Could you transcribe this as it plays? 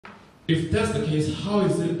if that's the case, how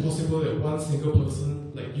is it possible that one single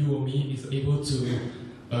person like you or me is able to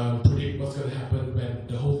predict what's going to happen when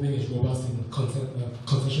the whole thing is robust in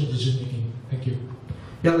consensus decision making? Thank you.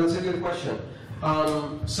 Yeah, that's a good question.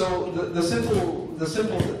 So the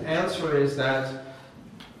simple answer is that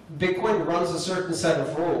Bitcoin runs a certain set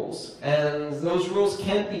of rules, and those rules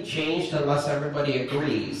can't be changed unless everybody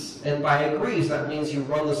agrees. And by agrees, that means you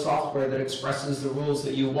run the software that expresses the rules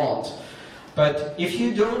that you want. But if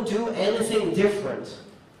you don't do anything different,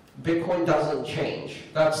 Bitcoin doesn't change.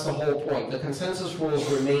 That's the whole point. The consensus rules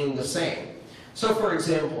remain the same. So for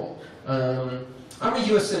example, I'm a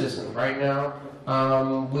US citizen right now.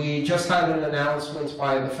 We just had an announcement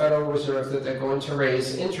by the Federal Reserve that they're going to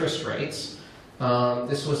raise interest rates.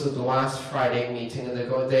 This was at the last Friday meeting, and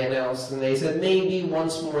they announced, and they said maybe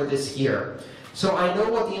once more this year. So I know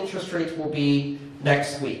what the interest rate will be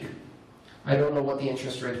next week. I don't know what the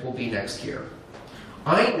interest rate will be next year.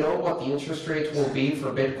 I know what the interest rate will be for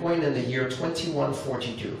Bitcoin in the year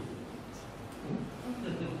 2142.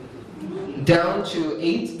 Down to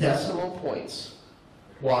 8 decimal points.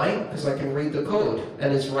 Why? Because I can read the code,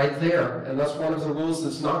 and it's right there. And that's one of the rules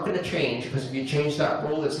that's not going to change, because if you change that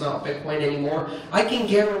rule, it's not Bitcoin anymore. I can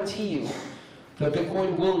guarantee you that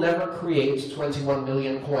Bitcoin will never create 21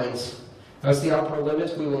 million coins. As the upper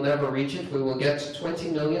limit, we will never reach it. We will get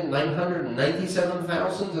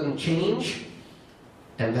 20,997,000 and change,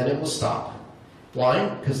 and then it will stop. Why?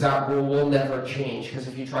 Because that rule will never change. Because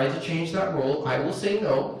if you try to change that rule, I will say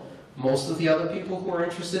no. Most of the other people who are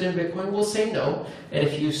interested in Bitcoin will say no. And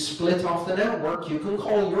if you split off the network, you can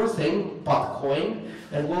call your thing Bitcoin,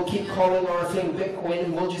 and we'll keep calling our thing Bitcoin,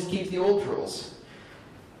 and we'll just keep the old rules.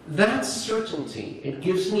 That's certainty. It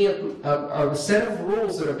gives me a set of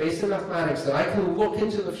rules that are based on mathematics that I can look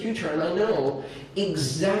into the future, and I know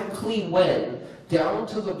exactly when, down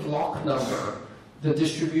to the block number, the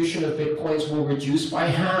distribution of Bitcoins will reduce by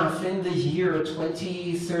half in the year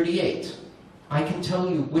 2038. I can tell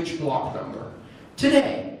you which block number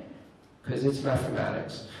today, because it's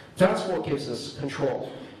mathematics. That's what gives us control.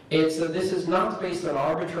 It's that this is not based on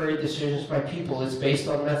arbitrary decisions by people, it's based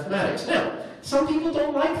on mathematics. Now, some people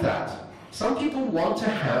don't like that. Some people want to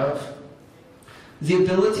have the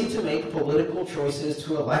ability to make political choices,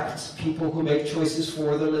 to elect people who make choices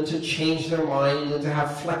for them, and to change their mind, and to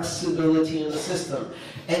have flexibility in the system.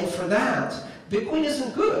 And for that, Bitcoin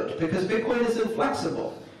isn't good, because Bitcoin is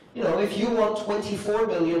inflexible. You know, if you want 24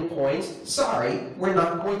 million coins, sorry, we're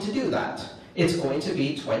not going to do that. It's going to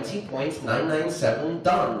be 20.997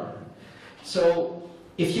 done. So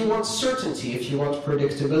if you want certainty, if you want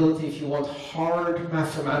predictability, if you want hard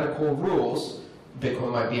mathematical rules,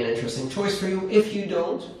 Bitcoin might be an interesting choice for you. If you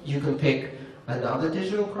don't, you can pick another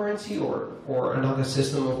digital currency or another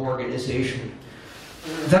system of organization.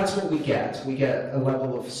 That's what we get. We get a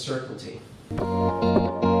level of certainty.